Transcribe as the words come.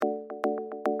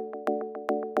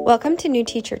Welcome to New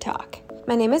Teacher Talk.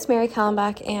 My name is Mary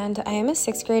Kallenbach, and I am a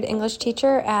 6th grade English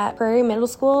teacher at Prairie Middle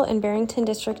School in Barrington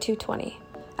District 220.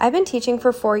 I've been teaching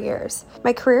for 4 years.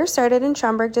 My career started in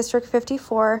Schaumburg District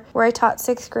 54, where I taught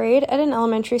 6th grade at an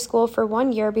elementary school for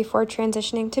 1 year before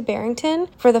transitioning to Barrington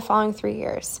for the following 3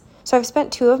 years. So I've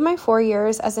spent 2 of my 4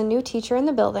 years as a new teacher in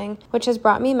the building, which has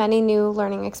brought me many new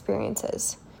learning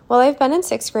experiences. While I've been in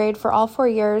 6th grade for all 4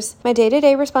 years, my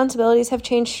day-to-day responsibilities have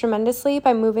changed tremendously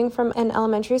by moving from an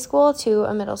elementary school to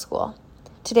a middle school.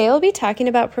 Today we'll be talking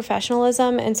about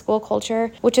professionalism and school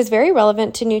culture, which is very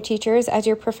relevant to new teachers as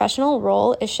your professional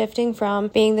role is shifting from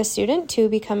being the student to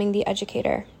becoming the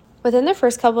educator. Within the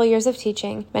first couple of years of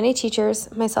teaching, many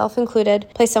teachers, myself included,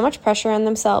 place so much pressure on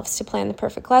themselves to plan the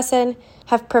perfect lesson,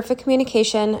 have perfect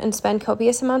communication, and spend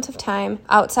copious amounts of time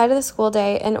outside of the school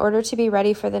day in order to be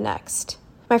ready for the next.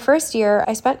 My first year,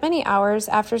 I spent many hours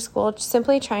after school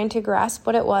simply trying to grasp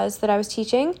what it was that I was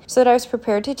teaching so that I was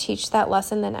prepared to teach that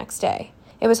lesson the next day.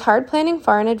 It was hard planning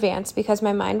far in advance because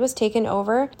my mind was taken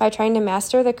over by trying to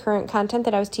master the current content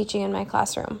that I was teaching in my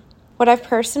classroom. What I've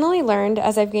personally learned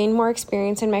as I've gained more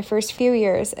experience in my first few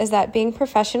years is that being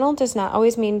professional does not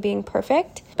always mean being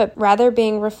perfect, but rather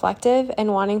being reflective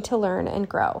and wanting to learn and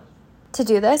grow. To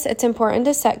do this, it's important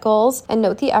to set goals and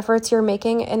note the efforts you're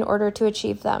making in order to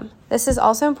achieve them. This is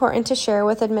also important to share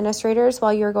with administrators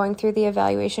while you're going through the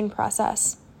evaluation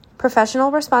process. Professional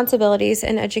responsibilities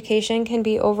in education can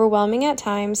be overwhelming at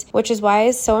times, which is why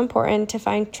it's so important to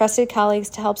find trusted colleagues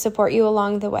to help support you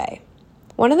along the way.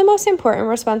 One of the most important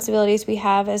responsibilities we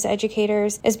have as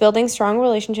educators is building strong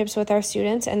relationships with our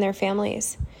students and their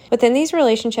families. Within these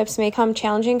relationships may come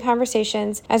challenging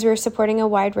conversations as we're supporting a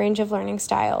wide range of learning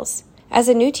styles. As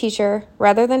a new teacher,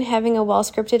 rather than having a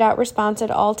well-scripted out response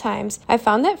at all times, I've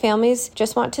found that families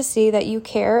just want to see that you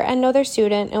care and know their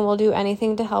student and will do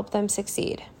anything to help them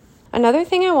succeed. Another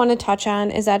thing I want to touch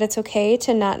on is that it's okay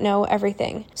to not know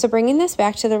everything. So bringing this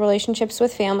back to the relationships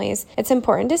with families, it's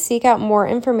important to seek out more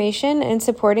information and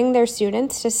supporting their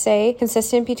students to stay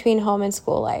consistent between home and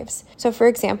school lives. So for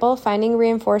example, finding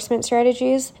reinforcement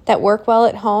strategies that work well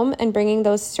at home and bringing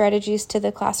those strategies to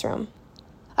the classroom.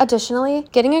 Additionally,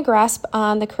 getting a grasp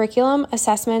on the curriculum,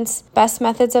 assessments, best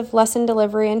methods of lesson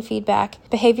delivery and feedback,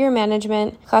 behavior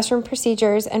management, classroom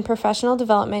procedures, and professional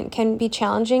development can be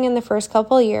challenging in the first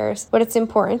couple years, but it's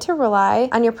important to rely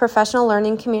on your professional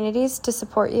learning communities to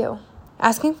support you.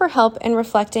 Asking for help and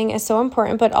reflecting is so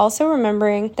important, but also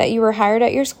remembering that you were hired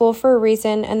at your school for a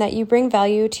reason and that you bring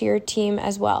value to your team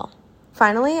as well.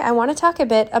 Finally, I want to talk a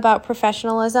bit about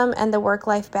professionalism and the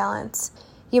work-life balance.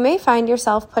 You may find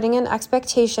yourself putting an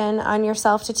expectation on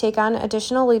yourself to take on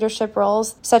additional leadership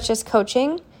roles, such as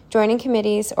coaching, joining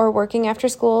committees, or working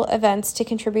after-school events to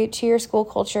contribute to your school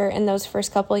culture in those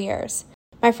first couple years.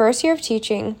 My first year of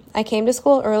teaching, I came to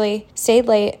school early, stayed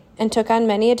late, and took on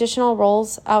many additional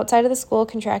roles outside of the school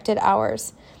contracted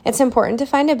hours. It's important to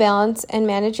find a balance and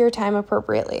manage your time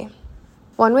appropriately.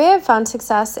 One way I've found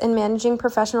success in managing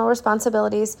professional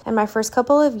responsibilities in my first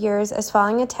couple of years is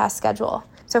following a task schedule.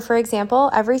 So for example,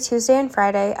 every Tuesday and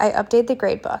Friday, I update the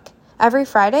gradebook. Every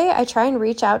Friday, I try and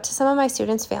reach out to some of my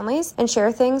students' families and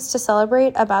share things to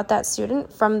celebrate about that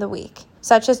student from the week,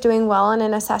 such as doing well on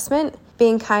an assessment,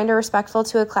 being kind or respectful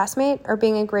to a classmate, or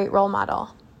being a great role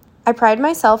model. I pride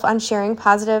myself on sharing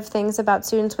positive things about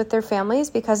students with their families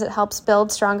because it helps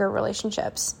build stronger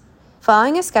relationships.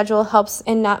 Following a schedule helps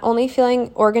in not only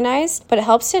feeling organized, but it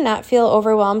helps to not feel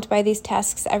overwhelmed by these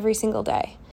tasks every single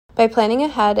day. By planning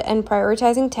ahead and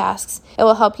prioritizing tasks, it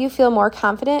will help you feel more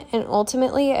confident and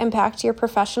ultimately impact your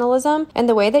professionalism and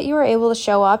the way that you are able to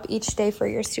show up each day for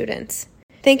your students.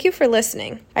 Thank you for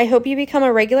listening. I hope you become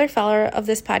a regular follower of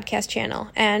this podcast channel.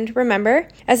 And remember,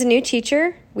 as a new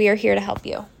teacher, we are here to help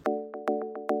you.